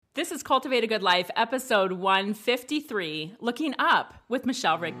This is Cultivate a Good Life, episode 153, Looking Up with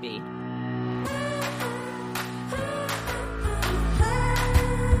Michelle Rigby.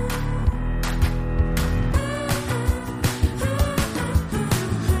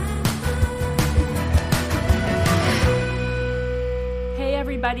 Hey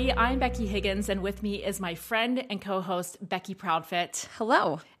everybody, I'm Becky Higgins, and with me is my friend and co-host, Becky Proudfit.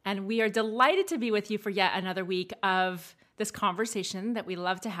 Hello. And we are delighted to be with you for yet another week of this conversation that we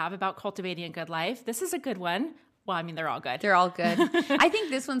love to have about cultivating a good life. This is a good one. Well, I mean, they're all good. They're all good. I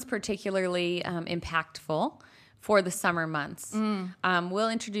think this one's particularly impactful for the summer months. We'll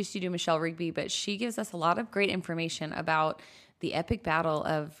introduce you to Michelle Rigby, but she gives us a lot of great information about the epic battle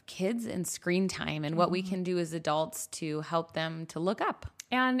of kids and screen time and what we can do as adults to help them to look up.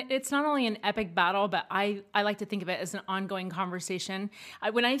 And it's not only an epic battle, but I like to think of it as an ongoing conversation.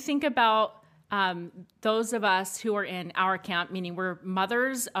 When I think about those of us who are in our camp, meaning we're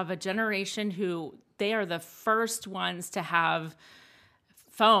mothers of a generation who they are the first ones to have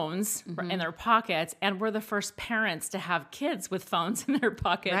phones in their pockets, and we're the first parents to have kids with phones in their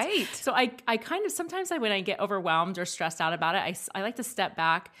pockets. Right. So I kind of, sometimes when I get overwhelmed or stressed out about it, I like to step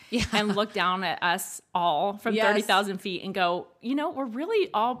back and look down at us all from 30,000 feet and go, you know, we're really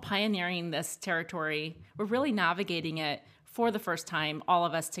all pioneering this territory. We're really navigating it for the first time, all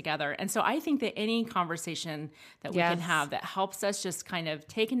of us together. And so I think that any conversation that we can have that helps us just kind of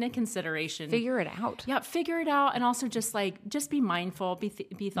take into consideration. Figure it out. Yeah, figure it out. And also just be mindful,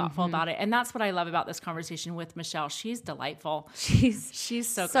 be thoughtful about it. And that's what I love about this conversation with Michelle. She's delightful. She's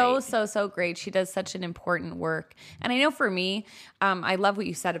so great. So great. She does such an important work. And I know for me, I love what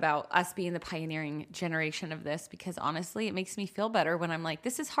you said about us being the pioneering generation of this, because honestly, it makes me feel better when I'm like,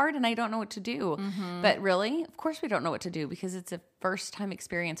 this is hard and I don't know what to do. But really, of course we don't know what to do, because it's a first time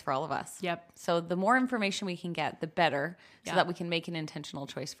experience for all of us. Yep. So the more information we can get, the better, so that we can make an intentional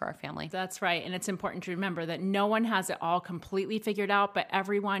choice for our family. That's right. And it's important to remember that no one has it all completely figured out, but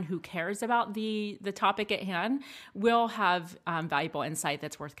everyone who cares about the topic at hand will have valuable insight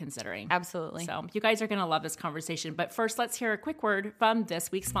that's worth considering. Absolutely. So you guys are going to love this conversation. But first, let's hear a quick word from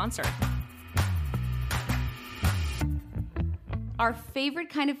this week's sponsor. Our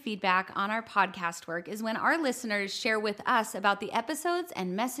favorite kind of feedback on our podcast work is when our listeners share with us about the episodes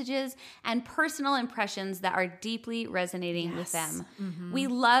and messages and personal impressions that are deeply resonating with them. We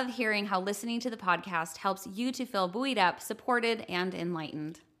love hearing how listening to the podcast helps you to feel buoyed up, supported, and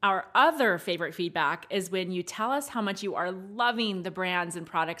enlightened. Our other favorite feedback is when you tell us how much you are loving the brands and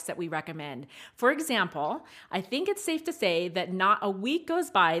products that we recommend. For example, I think it's safe to say that not a week goes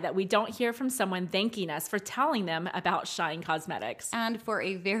by that we don't hear from someone thanking us for telling them about Shine Cosmetics. And for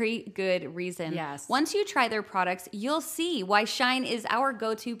a very good reason. Yes. Once you try their products, you'll see why Shine is our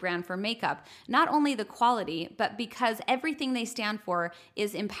go-to brand for makeup. Not only the quality, but because everything they stand for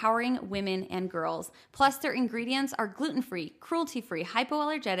is empowering women and girls. Plus, their ingredients are gluten-free, cruelty-free,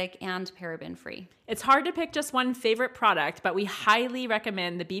 hypoallergenic, and paraben-free. It's hard to pick just one favorite product, but we highly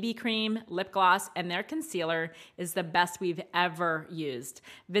recommend the BB cream, lip gloss, and their concealer is the best we've ever used.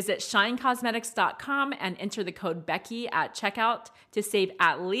 Visit shinecosmetics.com and enter the code Becky at checkout to save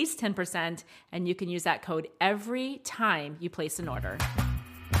at least 10%, and you can use that code every time you place an order.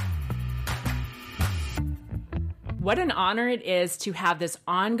 What an honor it is to have this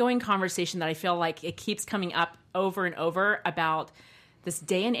ongoing conversation that I feel like it keeps coming up over and over about this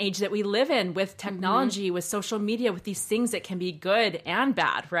day and age that we live in with technology, with social media, with these things that can be good and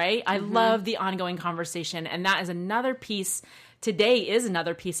bad, right? I love the ongoing conversation. And that is another piece. Today is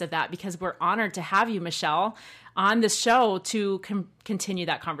another piece of that, because we're honored to have you, Michelle, on this show to continue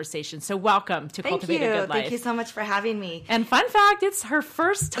that conversation. So welcome to Cultivate a Good Life. Thank you so much for having me. And fun fact, it's her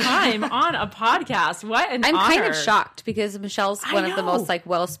first time on a podcast. What an honor. I'm kind of shocked, because Michelle's one of the most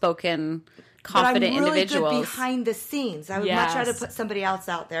well-spoken, confident individuals. individuals. But I'm really good behind the scenes. I would much rather put somebody else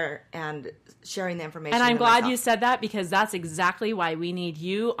out there and sharing the information. And I'm glad you said that, because that's exactly why we need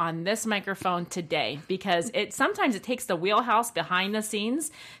you on this microphone today, because sometimes it takes the wheelhouse behind the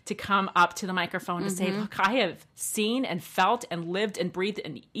scenes to come up to the microphone to say, look, I have seen and felt and lived and breathed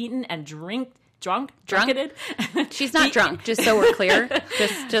and eaten and drunketed. She's not drunk, just so we're clear.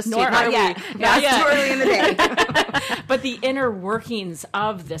 Just Nor are we. Not too early in the day. But the inner workings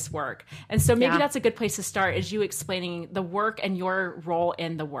of this work. And so maybe that's a good place to start, is you explaining the work and your role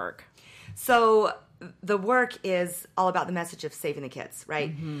in the work. So the work is all about the message of saving the kids,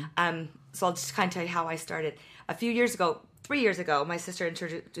 right? So I'll just kind of tell you how I started. A few years ago, 3 years ago, my sister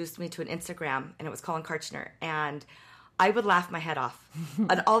introduced me to an Instagram, and it was Colin Karchner. And I would laugh my head off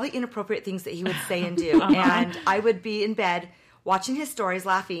at all the inappropriate things that he would say and do. And I would be in bed watching his stories,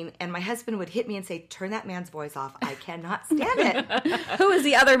 laughing, and my husband would hit me and say, turn that man's voice off. I cannot stand it. Who is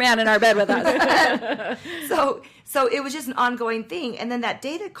the other man in our bed with us? So it was just an ongoing thing. And then that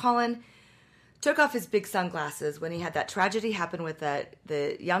day that Colin took off his big sunglasses when he had that tragedy happen with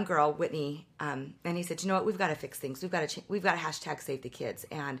the young girl, Whitney, and he said, you know what, we've got to fix things. We've got to hashtag save the kids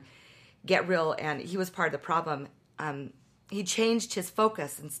and get real. And he was part of the problem. He changed his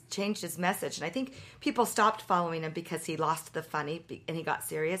focus and changed his message. And I think people stopped following him because he lost the funny and he got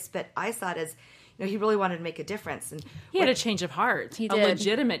serious. But I saw it as, he really wanted to make a difference. And he had a change of heart. He did. A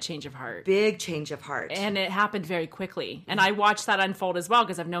legitimate change of heart. Big change of heart. And it happened very quickly. And I watched that unfold as well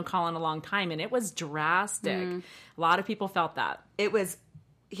because I've known Colin a long time. And it was drastic. A lot of people felt that. It was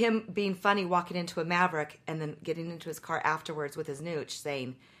him being funny, walking into a Maverick and then getting into his car afterwards with his nooch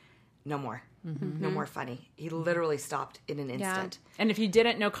saying, no more. No more funny. He literally stopped in an instant. Yeah. And if you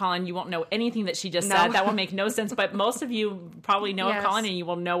didn't know Colin, you won't know anything that she just said. That will make no sense. But most of you probably know of Colin, and you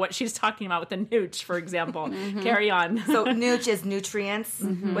will know what she's talking about with the nooch, for example. Carry on. So nooch is nutrients.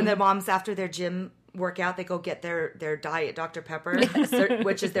 When the moms, after their gym workout, they go get their diet Dr. Pepper,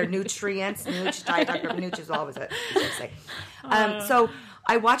 which is their nutrients. Nooch, diet Dr. Pepper. Nooch is always what I should say. So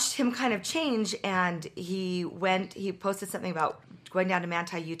I watched him kind of change, and he posted something about going down to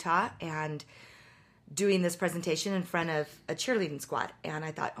Manti, Utah, and doing this presentation in front of a cheerleading squad. And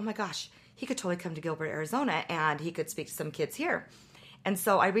I thought, oh my gosh, he could totally come to Gilbert, Arizona, and he could speak to some kids here. And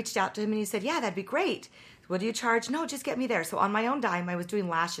so I reached out to him, and he said, yeah, that'd be great. What do you charge? No, just get me there. So on my own dime, I was doing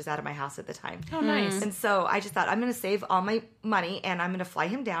lashes out of my house at the time. Oh, nice. And so I just thought, I'm going to save all my money, and I'm going to fly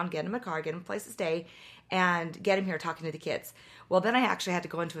him down, get him a car, get him a place to stay, and get him here talking to the kids. Well, then I actually had to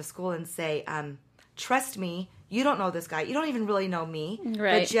go into a school and say, trust me, you don't know this guy. You don't even really know me.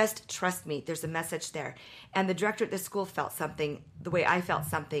 Right. But just trust me. There's a message there. And the director at this school felt something the way I felt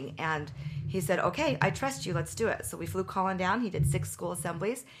something. And he said, okay, I trust you. Let's do it. So we flew Colin down. He did 6 school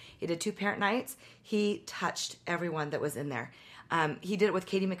assemblies. He did 2 parent nights. He touched everyone that was in there. He did it with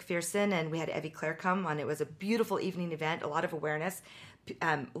Katie McPherson, and we had Evie Claire come on. It was a beautiful evening event, a lot of awareness.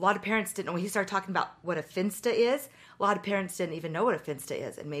 A lot of parents didn't know. When he started talking about what a Finsta is, a lot of parents didn't even know what a Finsta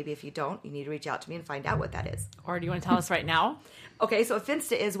is. And maybe if you don't, you need to reach out to me and find out what that is. Or do you want to tell us right now? Okay, so a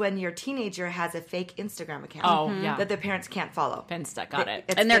Finsta is when your teenager has a fake Instagram account that the parents can't follow. Finsta, got it.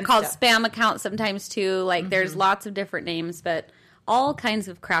 And they're Finsta. called spam accounts sometimes too. Like there's lots of different names, but all kinds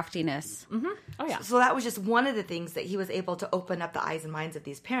of craftiness. Oh, yeah. So that was just one of the things that he was able to open up the eyes and minds of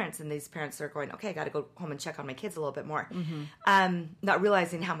these parents. And these parents are going, okay, I got to go home and check on my kids a little bit more. Not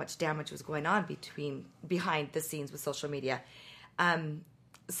realizing how much damage was going on behind the scenes with social media.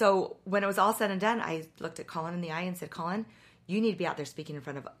 So when it was all said and done, I looked at Colin in the eye and said, Colin, you need to be out there speaking in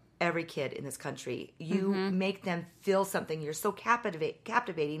front of every kid in this country. You make them feel something. You're so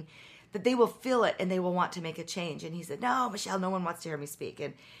captivating that they will feel it and they will want to make a change. And he said, no, Michelle, no one wants to hear me speak.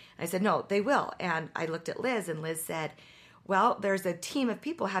 And I said, no, they will. And I looked at Liz, and Liz said, well, there's a team of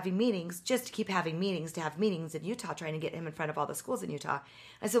people having meetings just to keep having meetings, to have meetings in Utah, trying to get him in front of all the schools in Utah.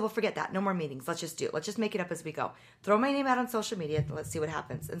 I said, well, forget that. No more meetings. Let's just do it. Let's just make it up as we go. Throw my name out on social media. Let's see what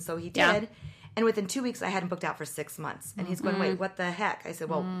happens. And so he did. Yeah. And within 2 weeks, I had him booked out for 6 months. And he's going, wait, what the heck? I said,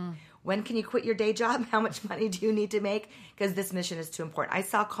 well, when can you quit your day job? How much money do you need to make? Because this mission is too important. I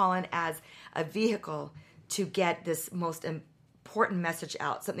saw Colin as a vehicle to get this most important message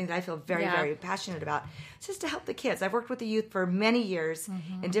out, something that I feel very, very passionate about. It's just to help the kids. I've worked with the youth for many years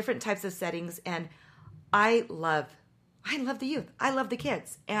in different types of settings, and I love the youth. I love the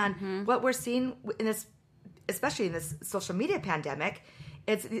kids. And what we're seeing in this, especially in this social media pandemic,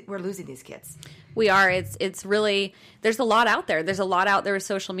 we're losing these kids. We are. It's really, there's a lot out there. There's a lot out there with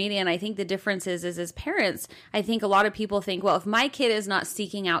social media. And I think the difference is as parents, I think a lot of people think, well, if my kid is not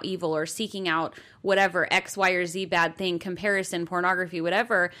seeking out evil or seeking out whatever X, Y, or Z bad thing, comparison, pornography,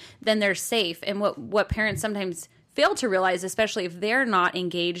 whatever, then they're safe. And what parents sometimes fail to realize, especially if they're not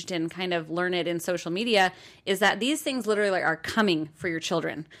engaged and kind of learn it in social media, is that these things literally are coming for your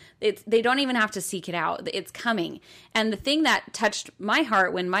children. They don't even have to seek it out. It's coming. And the thing that touched my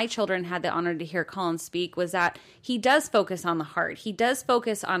heart when my children had the honor to hear Colin speak was that he does focus on the heart. He does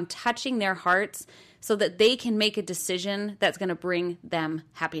focus on touching their hearts so that they can make a decision that's going to bring them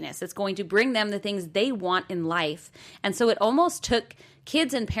happiness. It's going to bring them the things they want in life. And so it almost took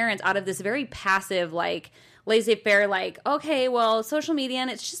kids and parents out of this very passive, laissez-faire, okay, well, social media, and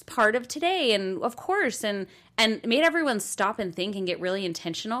it's just part of today, and of course, and made everyone stop and think and get really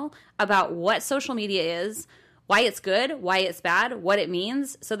intentional about what social media is, why it's good, why it's bad, what it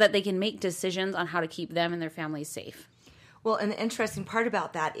means, so that they can make decisions on how to keep them and their families safe. Well, and the interesting part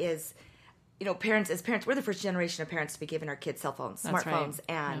about that is as parents, we're the first generation of parents to be giving our kids cell phones, That's smartphones, right.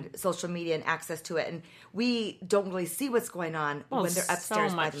 and social media and access to it. And we don't really see what's going on when they're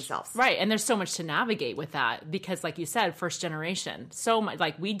upstairs by themselves. Right. And there's so much to navigate with that because, like you said, first generation. So much,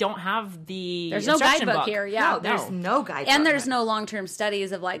 like, we don't have the There's no instruction guidebook book. here. Yeah. No, there's no guidebook. And there's no long-term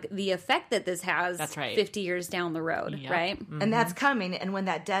studies of like the effect that this has That's right. 50 years down the road, Yep. right? And that's coming. And when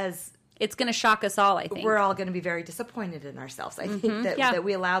that does, It's going to shock us all, I think. we're all going to be very disappointed in ourselves. I think that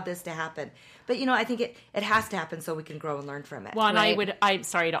we allowed this to happen. But, I think it has to happen so we can grow and learn from it. Well, and Right. I'm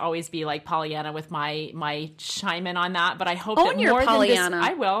sorry to always be like Pollyanna with my chime in on that, but I hope Own that your more Pollyanna. than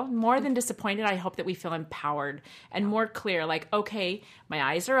I will, more than disappointed, I hope that we feel empowered and more clear. Like, okay, my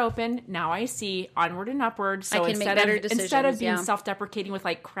eyes are open. Now I see onward and upward. So I can make better decisions, instead of being yeah. self-deprecating with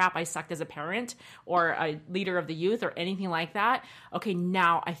like, crap, I sucked as a parent or a leader of the youth or anything like that. Okay,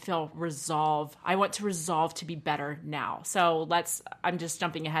 now I feel resolve. I want to resolve to be better now. So I'm just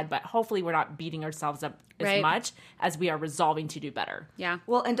jumping ahead, but hopefully we're not beating ourselves up as Right. much as we are resolving to do better. Yeah.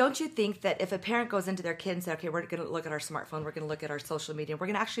 Well, and don't you think that if a parent goes into their kid and says, okay, we're going to look at our smartphone, we're going to look at our social media, we're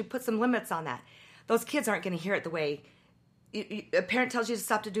going to actually put some limits on that. Those kids aren't going to hear it the way a parent tells you to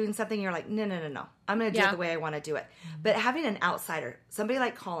stop doing something. You're like, no. I'm going to do it the way I want to do it. But having an outsider, somebody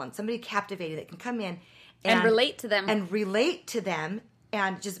like Colin, somebody captivating that can come in And relate to them. And relate to them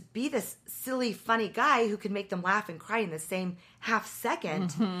and just be this silly, funny guy who can make them laugh and cry in the same half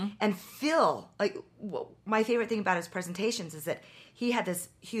second and feel like my favorite thing about his presentations is that he had this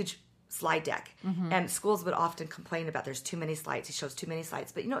huge slide deck and schools would often complain about there's too many slides. He shows too many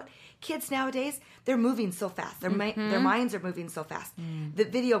slides. But you know what? Kids nowadays, they're moving so fast. Their minds are moving so fast. The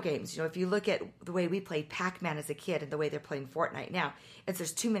video games, if you look at the way we played Pac-Man as a kid and the way they're playing Fortnite now,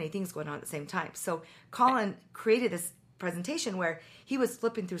 there's too many things going on at the same time. So Colin created this presentation where he was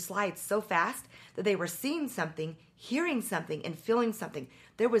flipping through slides so fast that they were seeing something, hearing something, and feeling something.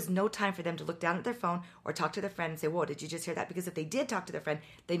 There was no time for them to look down at their phone or talk to their friend and say, whoa, did you just hear that? Because if they did talk to their friend,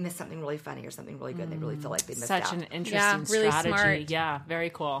 they missed something really funny or something really good. And they really feel like they missed out. Such an interesting really strategy. smart. Yeah, very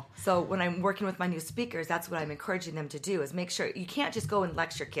cool. So when I'm working with my new speakers, that's what I'm encouraging them to do is make sure you can't just go and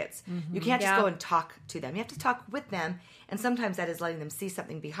lecture kids. You can't just go and talk to them. You have to talk with them. And sometimes that is letting them see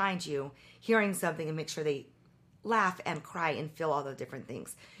something behind you, hearing something, and make sure they laugh and cry and feel all the different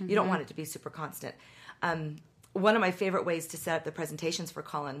things. You don't want it to be super constant. One of my favorite ways to set up the presentations for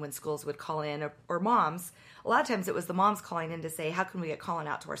Colin when schools would call in or moms, a lot of times it was the moms calling in to say, how can we get Colin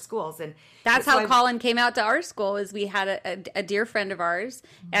out to our schools? And That's how Colin came out to our school. Is we had a dear friend of ours,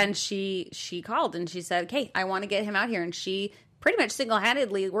 and she called and she said, "Okay, I want to get him out here." And she pretty much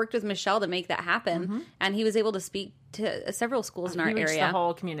single-handedly worked with Michelle to make that happen. And he was able to speak to several schools in our He reached area. the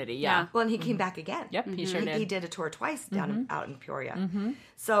whole community. Yeah. Well, and he came back again. Yep, he sure did. He did a tour twice out in Peoria.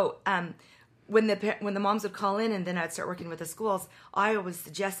 So when the moms would call in and then I'd start working with the schools, I always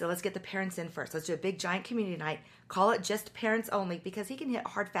suggested, let's get the parents in first. Let's do a big giant community night. Call it just parents only because he can hit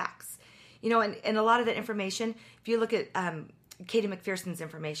hard facts. And a lot of that information, if you look at Katie McPherson's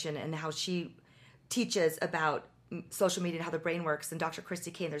information and how she teaches about social media and how the brain works, and Dr.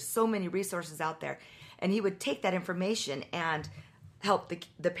 Christy Kane, there's so many resources out there. And he would take that information and help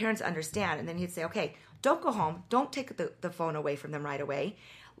the parents understand. And then he'd say, okay, don't go home. Don't take the phone away from them right away.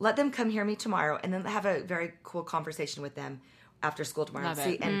 Let them come hear me tomorrow and then have a very cool conversation with them after school tomorrow. Love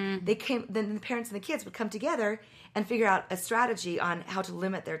it. And then the parents and the kids would come together and figure out a strategy on how to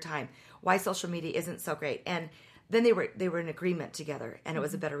limit their time, why social media isn't so great. And then they were in agreement together, and it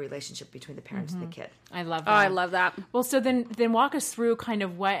was a better relationship between the parents and the kid. I love that. Oh, I love that. Well, so then walk us through kind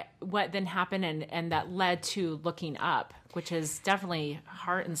of what then happened and that led to Looking Up, which is definitely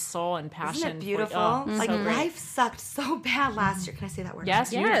heart and soul and passion. Isn't it beautiful? So great. Life sucked so bad last year. Can I say that word?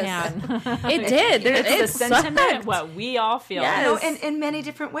 Yes, you Yes. can. It did. It's It a sentiment, sucked. what we all feel. Yes. In many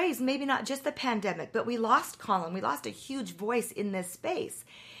different ways. Maybe not just the pandemic, but we lost Colin. We lost a huge voice in this space.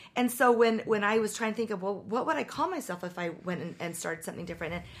 And so when I was trying to think of, well, what would I call myself if I went and started something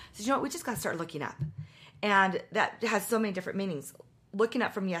different? And I said, you know what, we just got to start looking up. And that has so many different meanings. Looking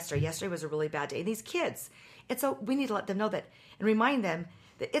up from yesterday. Yesterday was a really bad day. And these kids, we need to let them know that and remind them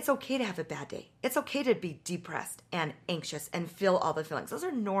that it's okay to have a bad day. It's okay to be depressed and anxious and feel all the feelings. Those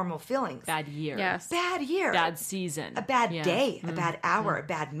are normal feelings. Bad year. Yes. Bad year. Bad season. A bad Yeah. day, a bad hour, a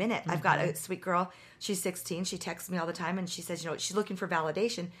bad minute. I've got a sweet girl. She's 16. She texts me all the time, and she says, she's looking for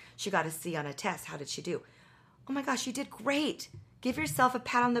validation. She got a C on a test. How did she do? Oh, my gosh, you did great. Give yourself a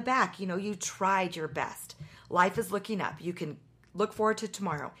pat on the back. You tried your best. Life is looking up. You can look forward to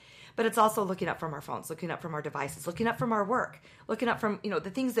tomorrow. But it's also looking up from our phones, looking up from our devices, looking up from our work, looking up from, the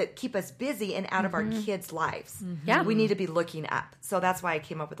things that keep us busy and out of our kids' lives. Yeah. We need to be looking up. So that's why I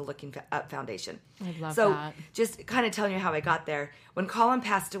came up with the Looking Up Foundation. I love so that. just kind of telling you how I got there. When Colin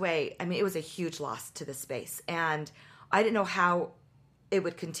passed away, I mean, it was a huge loss to the space. And I didn't know how it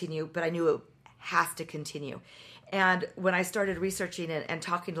would continue, but I knew it has to continue. And when I started researching and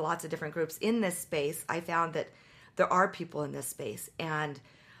talking to lots of different groups in this space, I found that there are people in this space, and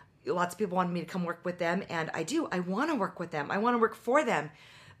lots of people wanted me to come work with them, and I do. I want to work with them. I want to work for them.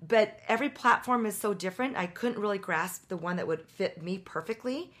 But every platform is so different. I couldn't really grasp the one that would fit me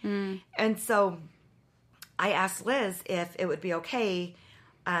perfectly. And so I asked Liz if it would be okay.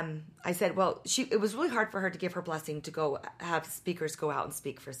 I said, well, it was really hard for her to give her blessing to go have speakers go out and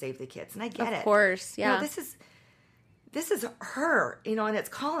speak for Save the Kids. And I get it. Of course, yeah. This is her, and it's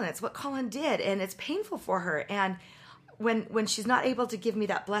Colin. It's what Colin did, and it's painful for her. And when she's not able to give me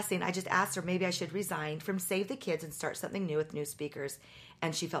that blessing, I just asked her maybe I should resign from Save the Kids and start something new with new speakers.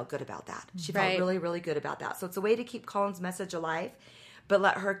 And she felt good about that. She felt really, really good about that. So it's a way to keep Colin's message alive, but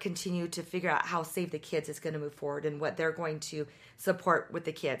let her continue to figure out how Save the Kids is going to move forward and what they're going to support with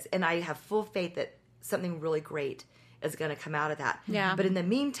the kids. And I have full faith that something really great is going to come out of that. Yeah. But in the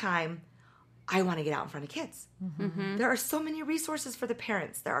meantime, I want to get out in front of kids. There are so many resources for the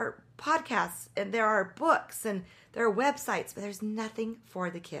parents. There are podcasts, and there are books, and there are websites, but there's nothing for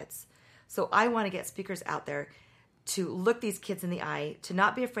the kids. So I want to get speakers out there to look these kids in the eye, to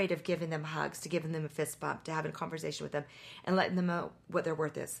not be afraid of giving them hugs, to giving them a fist bump, to having a conversation with them, and letting them know what their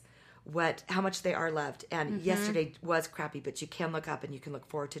worth is, how much they are loved. And yesterday was crappy, but you can look up and you can look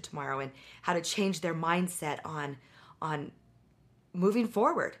forward to tomorrow, and how to change their mindset on moving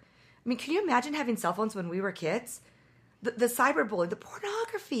forward. I mean, can you imagine having cell phones when we were kids? The cyberbullying, the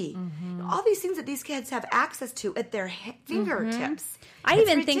pornography, all these things that these kids have access to at their fingertips. I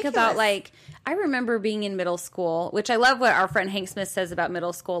even think about, I remember being in middle school, which I love what our friend Hank Smith says about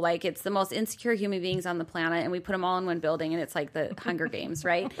middle school. Like, it's the most insecure human beings on the planet, and we put them all in one building, and it's like the Hunger Games,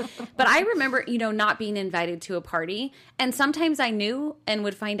 right? But I remember, not being invited to a party, and sometimes I knew and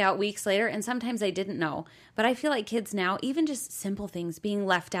would find out weeks later, and sometimes I didn't know. But I feel like kids now, even just simple things being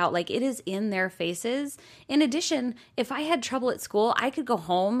left out, like it is in their faces. In addition, if I had trouble at school, I could go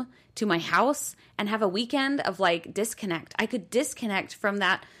home to my house and have a weekend of disconnect. I could disconnect from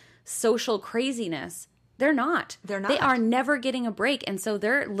that social craziness. They're not. They're not. They are never getting a break. And so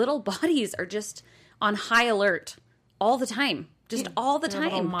their little bodies are just on high alert all the time. Just all the time.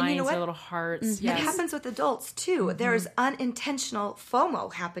 Their little minds, you know what? Their little hearts. It happens with adults too. There's unintentional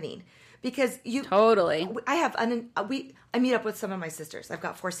FOMO happening. Because totally, I meet up with some of my sisters. I've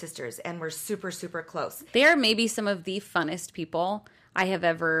got 4 sisters, and we're super, super close. They are maybe some of the funnest people I have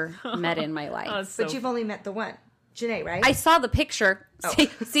ever met in my life. But you've only met the one, Janae, right? I saw the picture.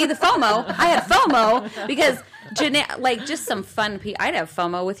 See the FOMO. I had FOMO because Janae, just some fun people. I'd have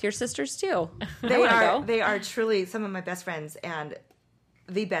FOMO with your sisters too. They are truly some of my best friends and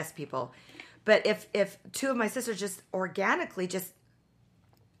the best people. But if 2 of my sisters just organically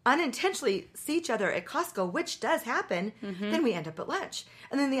unintentionally see each other at Costco, which does happen, then we end up at lunch.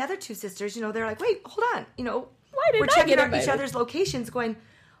 And then the other 2 sisters, they're like, wait, hold on. We're checking out each other's locations going,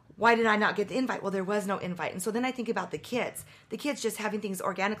 why did I not get the invite? Well, there was no invite. And so then I think about the kids just having things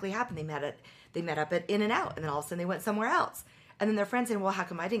organically happen. They met up at In-N-Out, and then all of a sudden they went somewhere else. And then their friends saying, well, how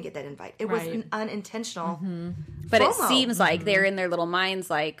come I didn't get that invite? It was an unintentional But FOMO. it seems like they're in their little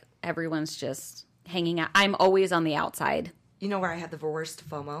minds, like everyone's just hanging out. I'm always on the outside. You know where I had the worst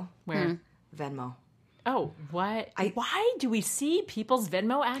FOMO? Where? Venmo. Oh, what? Why do we see people's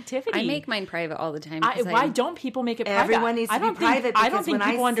Venmo activity? I make mine private all the time. Why don't people make it private? Everyone needs to be private. I don't think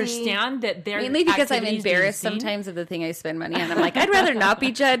because people understand that they're mainly because I'm embarrassed sometimes of the thing I spend money on. I'm like, I'd rather not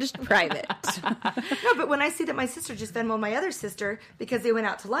be judged private. No, but when I see that my sister just Venmoed my other sister because they went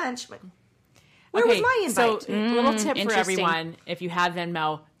out to lunch, where was my invite? So, little tip for everyone: if you have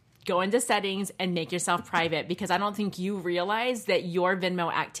Venmo, go into settings and make yourself private, because I don't think you realize that your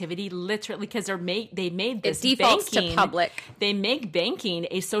Venmo activity literally, because they made this it defaults banking to public. They make banking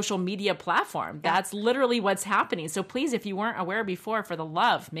a social media platform. Yeah. That's literally what's happening. So please, if you weren't aware before, for the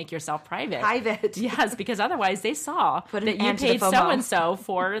love, make yourself private. Private, yes, because otherwise they saw that you paid so and so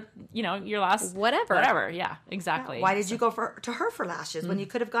for your last whatever. Yeah, exactly. Yeah. Why did you go to her for lashes when you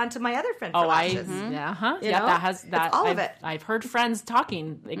could have gone to my other friend for lashes? All of it. I've heard friends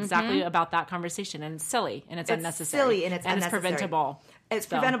talking exactly about that conversation, and it's silly, and it's unnecessary. Silly, and it's unnecessary. It's preventable. It's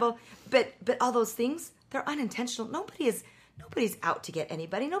preventable, but all those things, they're unintentional. Nobody's out to get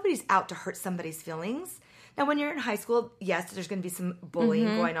anybody. Nobody's out to hurt somebody's feelings. Now, when you're in high school, yes, there's going to be some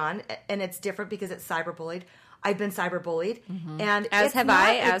bullying going on, and it's different because it's cyberbullied. I've been cyberbullied, and As have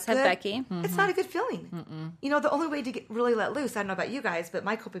Becky. It's not a good feeling. You know, the only way to really let loose, I don't know about you guys, but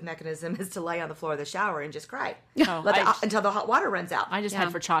my coping mechanism is to lay on the floor of the shower and just cry until the hot water runs out. I just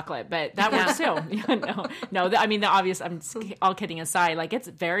head for chocolate, but that works too. I mean, the obvious, I'm all kidding aside, like it's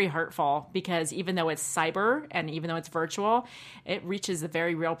very hurtful because even though it's cyber and even though it's virtual, it reaches a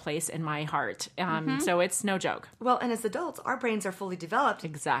very real place in my heart. So it's no joke. Well, and as adults, our brains are fully developed.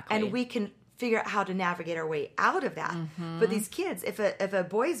 Exactly. And we can figure out how to navigate our way out of that. But these kids, if a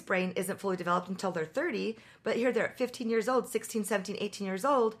boy's brain isn't fully developed until they're 30, but here they're at 15 years old, 16, 17, 18 years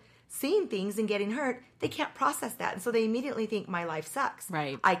old, seeing things and getting hurt, they can't process that. And so they immediately think my life sucks.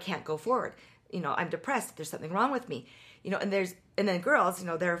 Right. I can't go forward. You know, I'm depressed. There's something wrong with me. You know, and then girls, you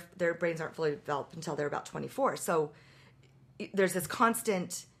know, their brains aren't fully developed until they're about 24. So there's this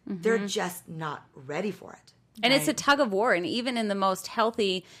constant, they're just not ready for it. And it's a tug of war. And even in the most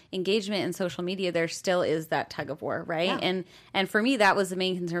healthy engagement in social media, there still is that tug of war, right? Yeah. And for me, that was the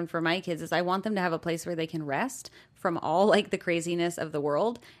main concern for my kids is I want them to have a place where they can rest from all like the craziness of the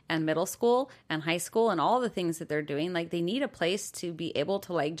world and middle school and high school and all the things that they're doing. Like they need a place to be able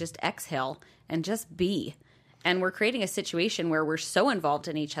to like just exhale and just be. And we're creating a situation where we're so involved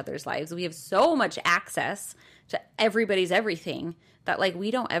in each other's lives. We have so much access to everybody's everything that like we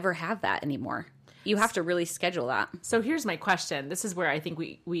don't ever have that anymore. You have to really schedule that. So here's my question. This is where I think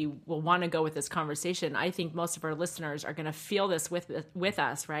we will want to go with this conversation. I think most of our listeners are going to feel this with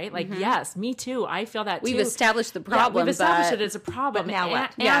us, right? Like, yes, me too. I feel that too. We've established the problem. We've established it as a problem. But now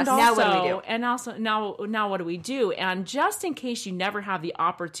what? And also, now what do we do? And also, now what do we do? And just in case you never have the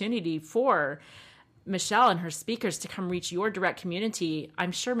opportunity for Michelle and her speakers to come reach your direct community,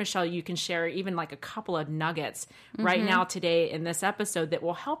 I'm sure, Michelle, you can share even like a couple of nuggets right now today in this episode that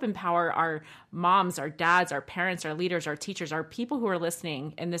will help empower our moms, our dads, our parents, our leaders, our teachers, our people who are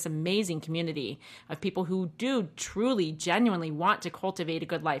listening in this amazing community of people who do truly, genuinely want to cultivate a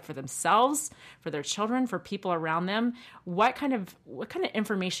good life for themselves, for their children, for people around them. What kind of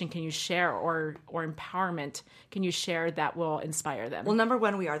information can you share or empowerment can you share that will inspire them? Well, number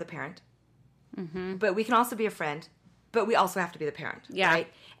one, we are the parent. But we can also be a friend, but we also have to be the parent. Yeah. Right?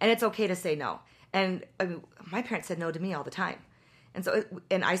 And it's okay to say no. And I mean, my parents said no to me all the time. And so,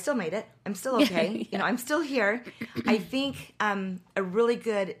 and I still made it. I'm still okay. You know, I'm still here. I think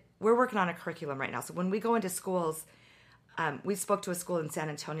we're working on a curriculum right now. So when we go into schools, we spoke to a school in San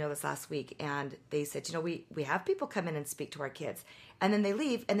Antonio this last week, and they said, you know, we have people come in and speak to our kids, and then they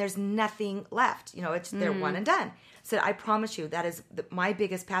leave, and there's nothing left. You know, they're one and done. So I promise you, that is my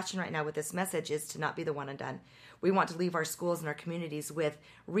biggest passion right now with this message is to not be the one and done. We want to leave our schools and our communities with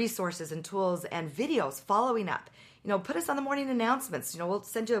resources and tools and videos following up. You know, put us on the morning announcements. You know, we'll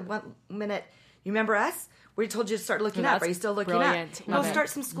send you a 1 minute. You remember us? We told you to start looking up. Are you still looking brilliant. up? You know, start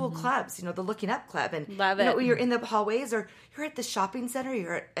some school clubs. You know, the Looking Up Club, and love it. You know, you're in the hallways, or you're at the shopping center.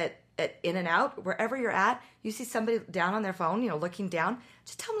 You're at In and Out, wherever you're at. You see somebody down on their phone. You know, looking down.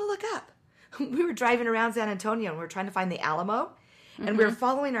 Just tell them to look up. We were driving around San Antonio, and we were trying to find the Alamo, and we were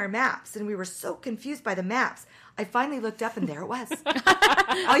following our maps, and we were so confused by the maps. I finally looked up, and there it was.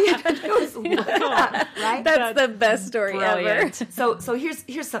 All you had to do was look up, right? That's the best story ever. So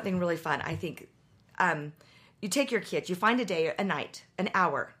here's something really fun. I think you take your kids, you find a day, a night, an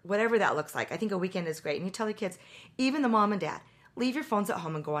hour, whatever that looks like. I think a weekend is great, and you tell the kids, even the mom and dad, leave your phones at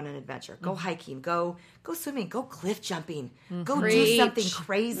home and go on an adventure. Go hiking, go swimming, go cliff jumping, go do something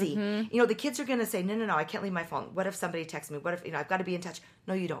crazy. You know, the kids are going to say, no, I can't leave my phone. What if somebody texts me? What if, you know, I've got to be in touch?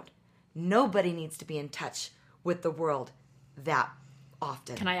 No, you don't. Nobody needs to be in touch with the world that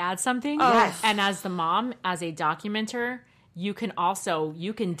often. Can I add something? Yes. And as the mom, as a documenter, you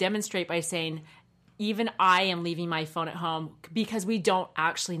can demonstrate by saying, even I am leaving my phone at home because we don't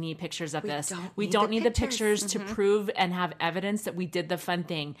actually need pictures of this. We don't need the pictures to prove and have evidence that we did the fun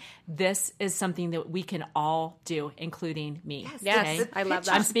thing. This is something that we can all do, including me. Yes. I love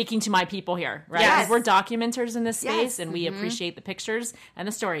that. I'm speaking to my people here, right? Yes. We're documenters in this space, Yes. and we appreciate the pictures and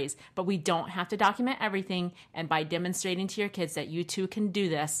the stories, but we don't have to document everything. And by demonstrating to your kids that you too can do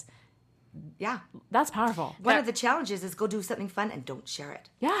this, Yeah. that's powerful. One of the challenges is go do something fun and don't share it.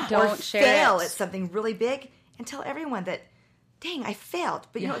 Yeah. Don't share fail it. at something really big and tell everyone that, dang, I failed.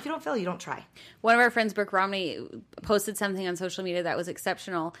 But you know, if you don't fail, you don't try. One of our friends, Brooke Romney, posted something on social media that was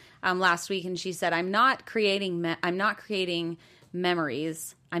exceptional last week, and she said, "I'm not creating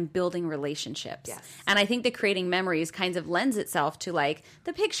memories. I'm building relationships." Yes. And I think that creating memories kind of lends itself to like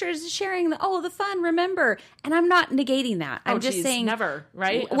the pictures, sharing the fun, remember. And I'm not negating that. I'm just saying never,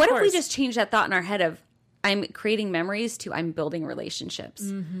 right? What Of if we course. just change that thought in our head of I'm creating memories to I'm building relationships.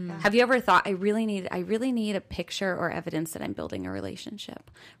 Have you ever thought I really need a picture or evidence that I'm building a relationship,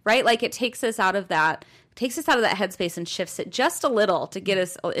 right? Like it takes us out of that takes us out of that headspace and shifts it just a little to get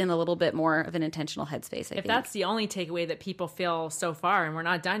us in a little bit more of an intentional headspace. I think that's the only takeaway that people feel so far, and we're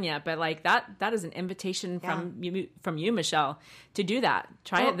not done yet, but like that is an invitation from you, Michelle, to do that.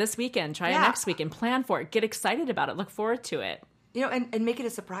 Try it this weekend, try it next weekend, plan for it, get excited about it, look forward to it. You know, and make it a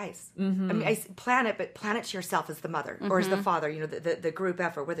surprise. Mm-hmm. I mean, plan it, but plan it to yourself as the mother or as the father, you know, the group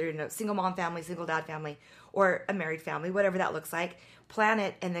effort, whether you're in a single mom family, single dad family, or a married family, whatever that looks like. Plan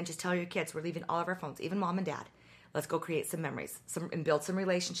it and then just tell your kids, we're leaving all of our phones, even mom and dad. Let's go create some memories and build some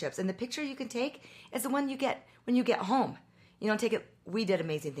relationships. And the picture you can take is the one you get when you get home. You don't take it, we did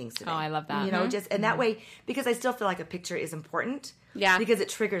amazing things today. Oh, I love that. You know, just, and that way, because I still feel like a picture is important. Yeah. Because it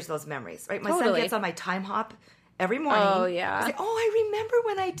triggers those memories, right? My son gets on my time hop every morning. Oh, yeah. I say, I remember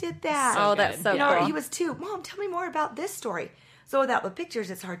when I did that. So that's so cool. He was 2. Mom, tell me more about this story. So without the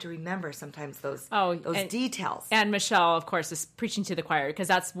pictures, it's hard to remember sometimes those details. And Michelle, of course, is preaching to the choir because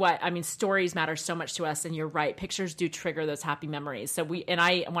that's what, I mean, stories matter so much to us. And you're right. Pictures do trigger those happy memories. So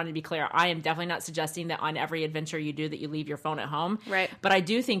I wanted to be clear. I am definitely not suggesting that on every adventure you do that you leave your phone at home. Right. But I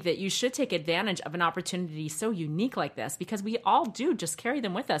do think that you should take advantage of an opportunity so unique like this because we all do just carry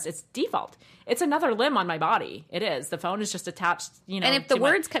them with us. It's default. It's another limb on my body. It is. The phone is just attached, you know. And if the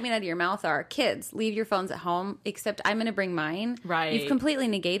words coming out of your mouth are, kids, leave your phones at home, except I'm going to bring mine. Right. You've completely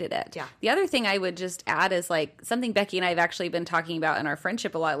negated it. Yeah. The other thing I would just add is like something Becky and I have actually been talking about in our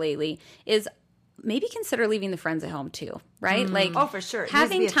friendship a lot lately is maybe consider leaving the friends at home too, right? Like, oh, for sure.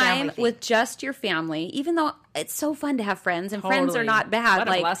 Having time with just your family, even though it's so fun to have friends and friends are not bad.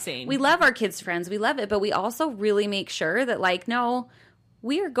 What a blessing. We love our kids' friends. We love it. But we also really make sure that like, no,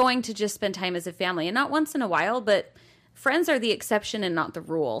 we are going to just spend time as a family and not once in a while, but friends are the exception and not the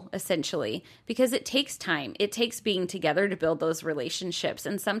rule, essentially, because it takes time. It takes being together to build those relationships.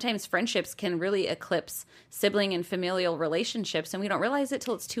 And sometimes friendships can really eclipse sibling and familial relationships, and we don't realize it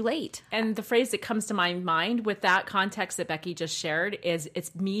till it's too late. And the phrase that comes to my mind with that context that Becky just shared is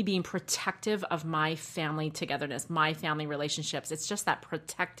it's me being protective of my family togetherness, my family relationships. It's just that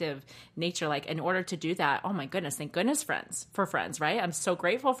protective nature. Like in order to do that, oh my goodness, thank goodness for friends, right? I'm so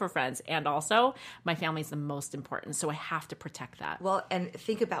grateful for friends. And also my family's the most important. So I have to protect that. Well, and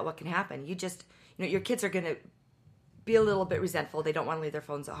think about what can happen. Your kids are going to be a little bit resentful. They don't want to leave their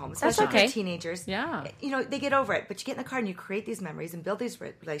phones at home, especially if they're teenagers. Yeah. They get over it. But you get in the car and you create these memories and build these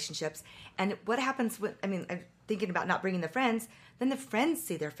relationships. And what happens I'm thinking about not bringing the friends. Then the friends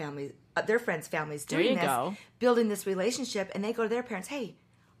see their family, their friends' families doing this, building this relationship, and they go to their parents, hey,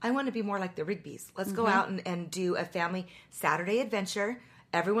 I want to be more like the Rigbys. Let's go out and do a family Saturday adventure.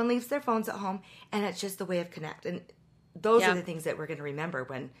 Everyone leaves their phones at home, and it's just the way of connect. And those are the things that we're going to remember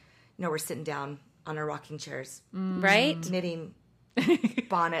when, we're sitting down on our rocking chairs, right? Knitting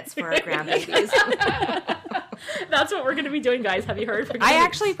bonnets for our grandbabies. That's what we're going to be doing, guys. Have you heard? I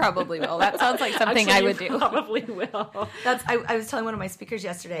actually probably will. That sounds like something I would do. Probably will. I was telling one of my speakers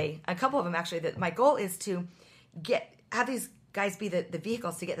yesterday, a couple of them actually, that my goal is to have these guys be the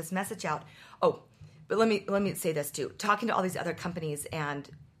vehicles to get this message out. Oh, but let me say this too. Talking to all these other companies and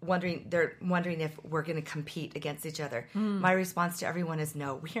they're wondering if we're going to compete against each other. My response to everyone is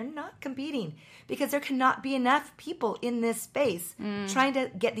no, we are not competing because there cannot be enough people in this space trying to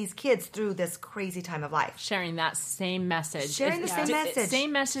get these kids through this crazy time of life. Sharing that same message. Same message.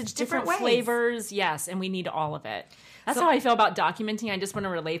 Same message, different ways. Flavors. Yes, and we need all of it. That's how I feel about documenting. I just want to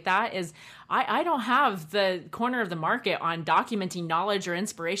relate that is I don't have the corner of the market on documenting knowledge or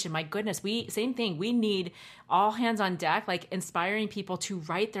inspiration. My goodness, same thing. We need all hands on deck, like inspiring people to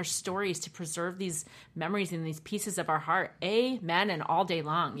write their stories, to preserve these memories and these pieces of our heart. Amen. And all day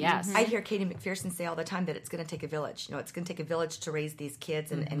long. Yes. I hear Katie McPherson say all the time that it's going to take a village. It's going to take a village to raise these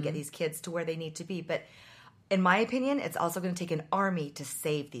kids and get these kids to where they need to be. But in my opinion, it's also going to take an army to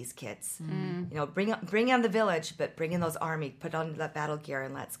save these kids. Bring on the village, but bring in those army, put on that battle gear,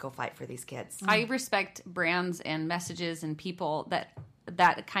 and let's go fight for these kids. I respect brands and messages and people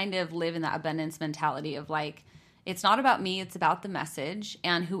that kind of live in that abundance mentality of like, it's not about me, it's about the message,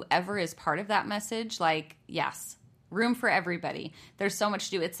 and whoever is part of that message, like, yes, room for everybody. There's so much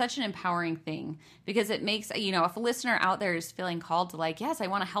to do. It's such an empowering thing because it makes, if a listener out there is feeling called to like, yes, I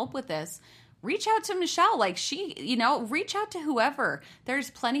want to help with this, reach out to Michelle. Like reach out to whoever. There's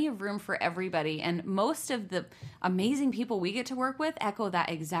plenty of room for everybody. And most of the amazing people we get to work with echo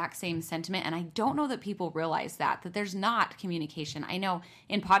that exact same sentiment. And I don't know that people realize that there's not communication. I know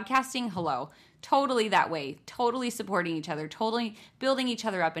in podcasting, totally that way, totally supporting each other, totally building each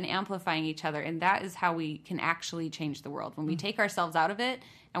other up and amplifying each other. And that is how we can actually change the world, when we take ourselves out of it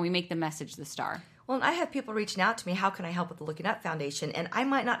and we make the message the star. Well, and I have people reaching out to me, how can I help with the Looking Up Foundation? And I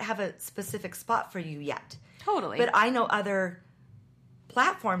might not have a specific spot for you yet. Totally. But I know other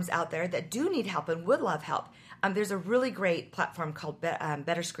platforms out there that do need help and would love help. There's a really great platform called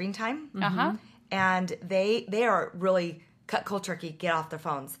Better Screen Time. And they are really cut cold turkey, get off their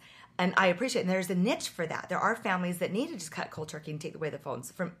phones. And I appreciate it. And there's a niche for that. There are families that need to just cut cold turkey and take away the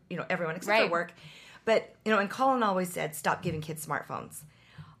phones from, everyone except for work. But, and Colin always said, stop giving kids smartphones.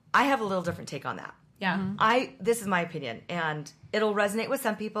 I have a little different take on that. Yeah. This is my opinion, and it'll resonate with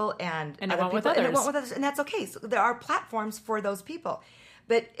some people and it other won't people, with others. and it won't with others, and that's okay. So there are platforms for those people.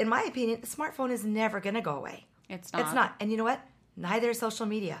 But in my opinion, the smartphone is never going to go away. It's not. It's not. And you know what? Neither is social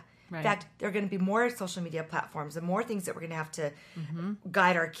media. Right. In fact, there are going to be more social media platforms and more things that we're going to have to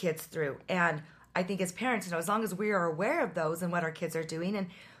guide our kids through. And I think as parents, as long as we are aware of those and what our kids are doing, and,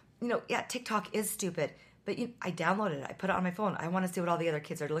 TikTok is stupid. But I downloaded it. I put it on my phone. I want to see what all the other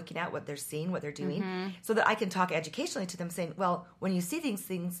kids are looking at, what they're seeing, what they're doing, so that I can talk educationally to them saying, well, when you see these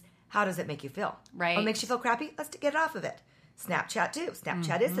things, how does it make you feel? Right. Oh, it makes you feel crappy? Let's get it off of it. Snapchat, too.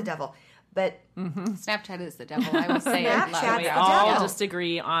 Snapchat is the devil. But Snapchat is the devil. I will say it. Snapchat's We the all devil. just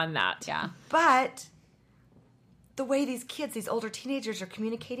agree on that. Yeah. But the way these kids, these older teenagers are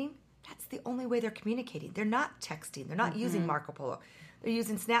communicating, that's the only way they're communicating. They're not texting. They're not using Marco Polo. They're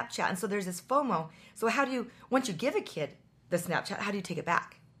using Snapchat. And so there's this FOMO. So once you give a kid the Snapchat, how do you take it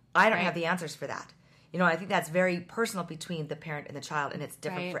back? I don't have the answers for that. I think that's very personal between the parent and the child, and it's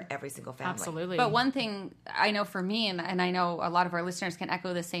different for every single family. Absolutely. But one thing I know for me, and I know a lot of our listeners can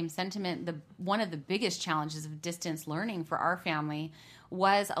echo the same sentiment, one of the biggest challenges of distance learning for our family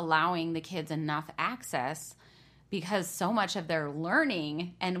was allowing the kids enough access, because so much of their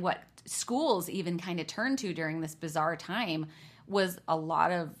learning and what schools even kind of turned to during this bizarre time was a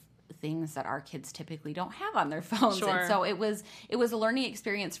lot of things that our kids typically don't have on their phones. Sure. And so it was a learning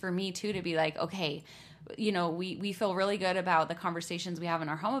experience for me too, to be like, okay, we feel really good about the conversations we have in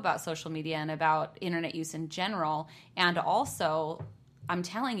our home about social media and about internet use in general. And also, I'm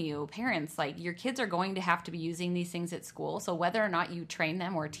telling you, parents, like, your kids are going to have to be using these things at school. So whether or not you train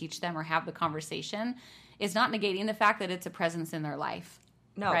them or teach them or have the conversation is not negating the fact that it's a presence in their life.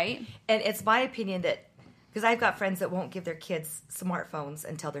 No. Right? And it's my opinion that, because I've got friends that won't give their kids smartphones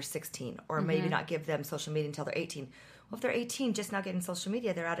until they're 16, or maybe not give them social media until they're 18. Well, if they're 18, just not getting social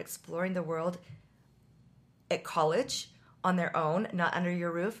media, they're out exploring the world at college on their own, not under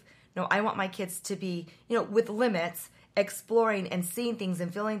your roof. No, I want my kids to be, with limits, exploring and seeing things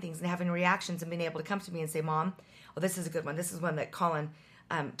and feeling things and having reactions and being able to come to me and say, Mom, oh, this is a good one. This is one that Colin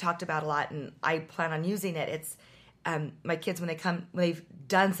talked about a lot, and I plan on using it. It's my kids, when they've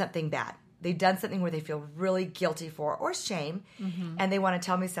done something bad. They've done something where they feel really guilty for, or shame, and they want to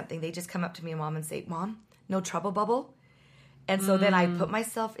tell me something. They just come up to me, Mom, and say, Mom, no trouble bubble. And so then I put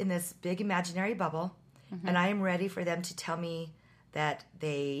myself in this big imaginary bubble, and I am ready for them to tell me that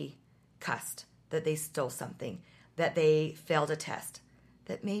they cussed, that they stole something, that they failed a test,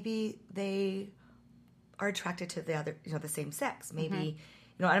 that maybe they are attracted to the other, the same sex. Maybe,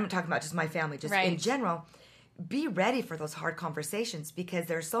 I'm not talking about just my family, just in general. Be ready for those hard conversations, because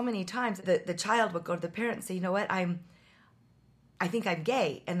there are so many times that the child would go to the parent and say, you know what, I think I'm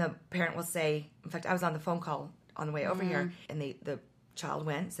gay. And the parent will say, in fact, I was on the phone call on the way over here, and the child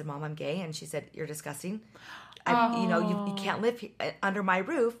went and said, Mom, I'm gay. And she said, you're disgusting. You can't live under my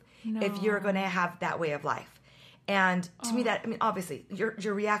roof if you're going to have that way of life. And to me, obviously,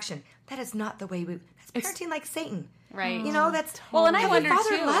 your reaction, that is not the way that's parenting like Satan. Right. That's well, and I wonder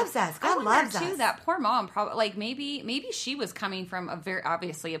Father too. loves us. God loves us. That poor mom, probably, like, maybe she was coming from a very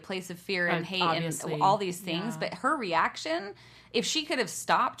obviously a place of fear and hate and all these things. But her reaction, if she could have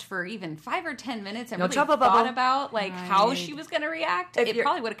stopped for even 5 or 10 minutes and really thought about how she was going to react, it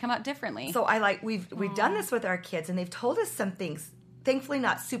probably would have come out differently. So we've done this with our kids, and they've told us some things. Thankfully,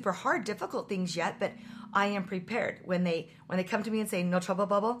 not super hard, difficult things yet, but I am prepared when they come to me and say, no trouble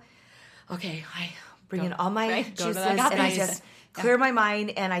bubble. Okay, I bring in all my juices, and I just clear my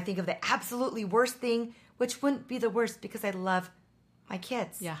mind, and I think of the absolutely worst thing, which wouldn't be the worst, because I love my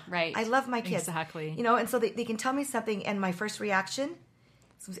kids. Yeah, right. I love my kids. Exactly. And so they can tell me something, and my first reaction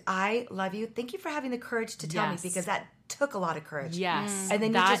is, I love you. Thank you for having the courage to tell me, because that took a lot of courage. Yes. And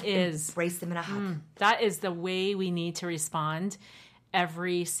then you just embrace them in a hug. That is the way we need to respond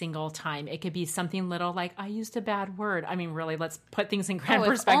every single time. It could be something little like, I used a bad word. I mean, really, let's put things in grand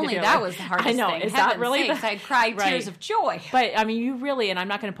perspective. Only that was the hardest I know. thing. Is that really I'd cry tears of joy. But I mean, you really, and I'm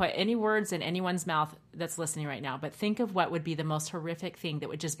not going to put any words in anyone's mouth that's listening right now, but think of what would be the most horrific thing that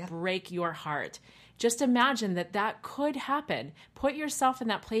would just break your heart. Just imagine that could happen. Put yourself in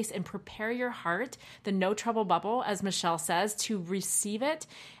that place and prepare your heart, the no trouble bubble, as Michelle says, to receive it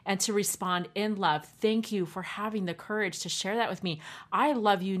and to respond in love. Thank you for having the courage to share that with me. I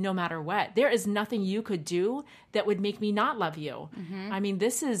love you no matter what. There is nothing you could do that would make me not love you. I mean,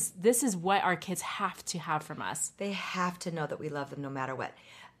 this is what our kids have to have from us. They have to know that we love them no matter what.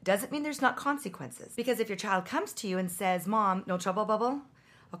 Doesn't mean there's not consequences. Because if your child comes to you and says, Mom, no trouble bubble?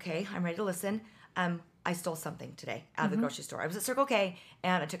 Okay, I'm ready to listen. I stole something today out of the grocery store. I was at Circle K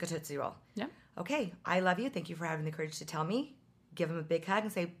and I took a Tootsie Roll. Yeah. Okay, I love you. Thank you for having the courage to tell me. Give them a big hug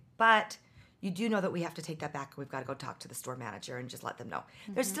and say, but you do know that we have to take that back and we've got to go talk to the store manager and just let them know.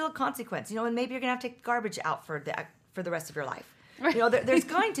 There's still a consequence, and maybe you're going to have to take the garbage out for the rest of your life. There's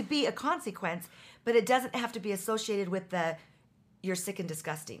going to be a consequence, but it doesn't have to be associated with you're sick and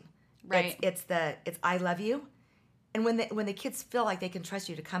disgusting. Right. It's I love you. And when the kids feel like they can trust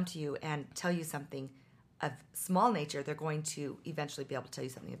you to come to you and tell you something of small nature, they're going to eventually be able to tell you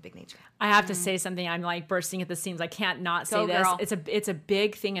something of big nature. I have to say something. I'm like bursting at the seams. I can't not say this. Girl. It's a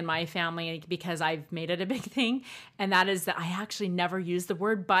big thing in my family because I've made it a big thing. And that is that I actually never use the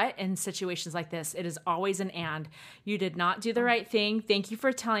word but in situations like this. It is always an and. You did not do the right thing. Thank you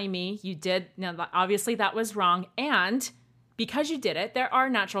for telling me. You did. Now, obviously that was wrong. And because you did it, there are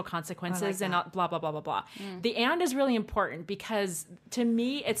natural consequences and blah, blah, blah, blah, blah. The and is really important because to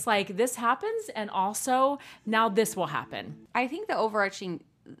me, it's like this happens and also now this will happen. I think the overarching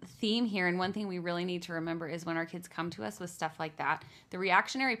theme here, and one thing we really need to remember, is when our kids come to us with stuff like that, the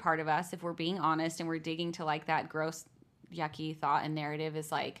reactionary part of us, if we're being honest and we're digging to like that gross, yucky thought and narrative,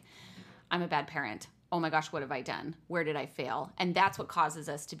 is like, I'm a bad parent. Oh my gosh, what have I done? Where did I fail? And that's what causes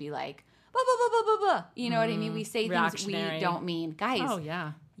us to be like, blah, blah, blah, blah, blah, blah. You know what I mean? We say things we don't mean. Guys, Oh,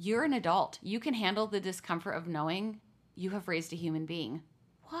 yeah. you're an adult. You can handle the discomfort of knowing you have raised a human being.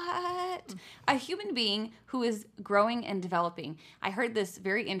 What? A human being who is growing and developing. I heard this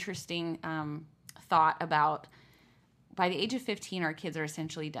very interesting thought about by the age of 15, our kids are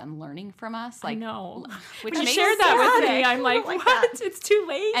essentially done learning from us. Like, I know. Which When you makes shared that with me, sense. I'm like, Like what? that. It's too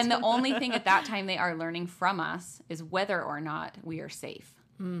late. And the only thing at that time they are learning from us is whether or not we are safe.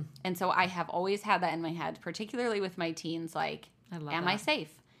 And so I have always had that in my head, particularly with my teens, like, am I safe?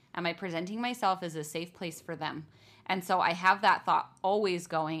 Am I presenting myself as a safe place for them? And so I have that thought always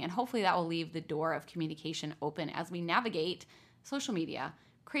going, and hopefully that will leave the door of communication open as we navigate social media,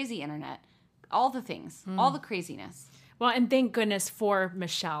 crazy internet, all the things, all the craziness. Well, and thank goodness for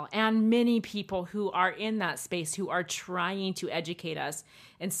Michelle and many people who are in that space who are trying to educate us,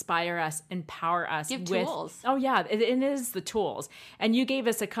 inspire us, empower us. Give with tools. Oh, yeah, it is the tools. And you gave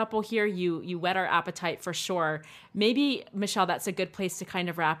us a couple here. You whet our appetite for sure. Maybe, Michelle, that's a good place to kind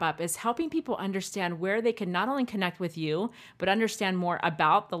of wrap up, is helping people understand where they can not only connect with you, but understand more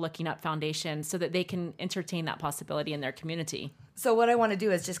about the Looking Up Foundation so that they can entertain that possibility in their community. So what I want to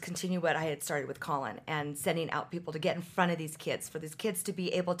do is just continue what I had started with Colin and sending out people to get in front of these kids, for these kids to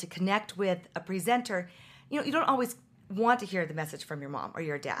be able to connect with a presenter. You don't always want to hear the message from your mom or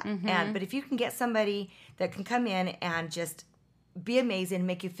your dad. But if you can get somebody that can come in and just be amazing,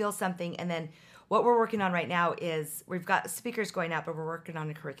 make you feel something. And then what we're working on right now is we've got speakers going out, but we're working on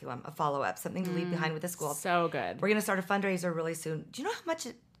a curriculum, a follow-up, something to leave behind with the school. So good. We're going to start a fundraiser really soon. Do you know how much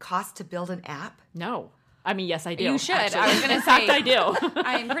it costs to build an app? No. I mean, yes, I do. You should. Actually. I was going to In fact, say. I do.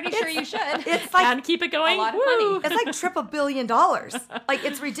 I'm pretty sure you should. It's like And keep it going. A lot of Woo. money. it's like $3 billion. Like,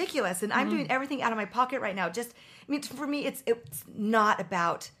 it's ridiculous, and I'm doing everything out of my pocket right now. For me, it's not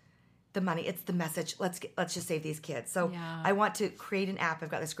about the money; it's the message. Let's just save these kids. So Yeah. I want to create an app. I've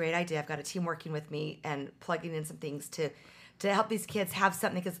got this great idea. I've got a team working with me and plugging in some things to help these kids have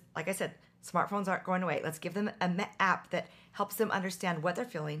something. Because, like I said, smartphones aren't going away. Let's give them an app that helps them understand what they're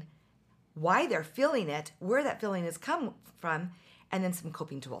feeling, why they're feeling it, where that feeling has come from, and then some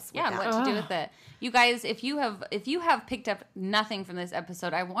coping tools. Yeah, with that. what to do with it. You guys, if you have picked up nothing from this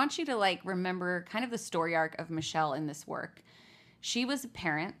episode, I want you to remember kind of the story arc of Michelle in this work. She was a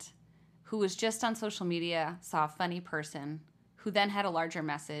parent who was just on social media, saw a funny person, who then had a larger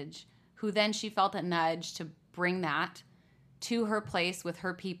message, who then she felt a nudge to bring that to her place with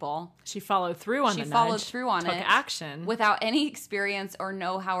her people. She followed through on She the nudge. followed through on took it. action. Without any experience or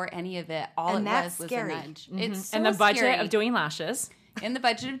know-how or any of it. All And it that's was scary. a nudge. It's so and the budget scary. of doing lashes. In the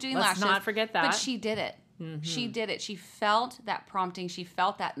budget of doing Let's lashes. not forget that. But she did it. She did it. She felt that prompting. She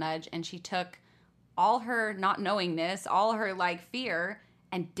felt that nudge. And she took all her not knowingness, all her fear,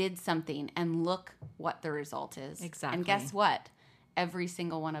 and did something. And look what the result is. Exactly. And guess what? every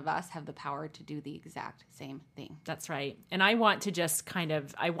single one of us have the power to do the exact same thing. That's right. And I want to just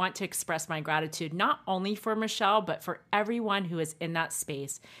I want to express my gratitude, not only for Michelle, but for everyone who is in that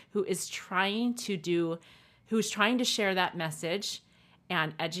space, who's trying to share that message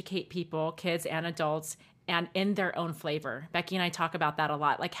and educate people, kids and adults, and in their own flavor. Becky and I talk about that a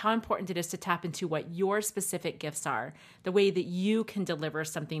lot, like how important it is to tap into what your specific gifts are, the way that you can deliver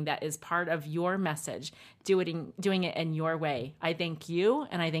something that is part of your message, doing it in your way. I thank you,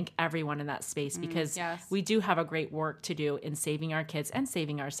 and I thank everyone in that space, because we do have a great work to do in saving our kids and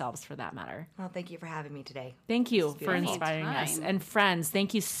saving ourselves, for that matter. Well, thank you for having me today. Thank you for inspiring us. And friends,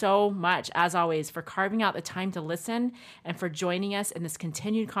 thank you so much, as always, for carving out the time to listen and for joining us in this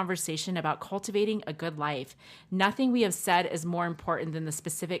continued conversation about cultivating a good life. Nothing we have said is more important than the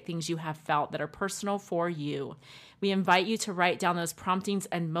specific things you have felt that are personal for you. We invite you to write down those promptings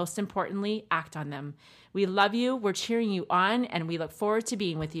and, most importantly, act on them. We love you, we're cheering you on, and we look forward to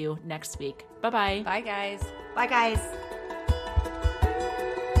being with you next week. Bye-bye. Bye, guys. Bye, guys.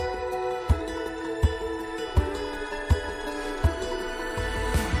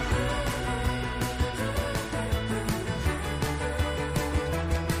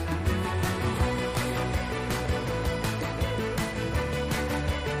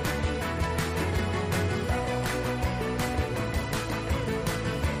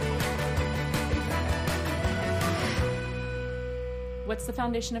 What's the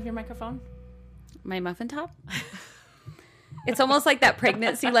foundation of your microphone? My muffin top? It's almost like that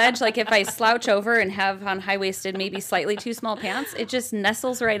pregnancy ledge. Like if I slouch over and have on high-waisted, maybe slightly too small pants, it just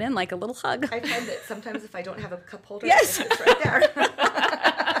nestles right in like a little hug. I find that sometimes if I don't have a cup holder, yes, it's right there.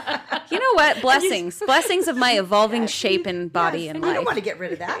 You know what? Blessings of my evolving shape and body and life. I don't want to get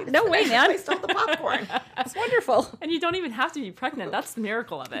rid of that. No way, man. I stole the popcorn. It's wonderful. And you don't even have to be pregnant. That's the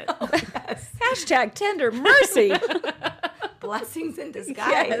miracle of it. Oh, yes. Hashtag tender mercy. Blessings in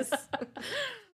disguise. Yes.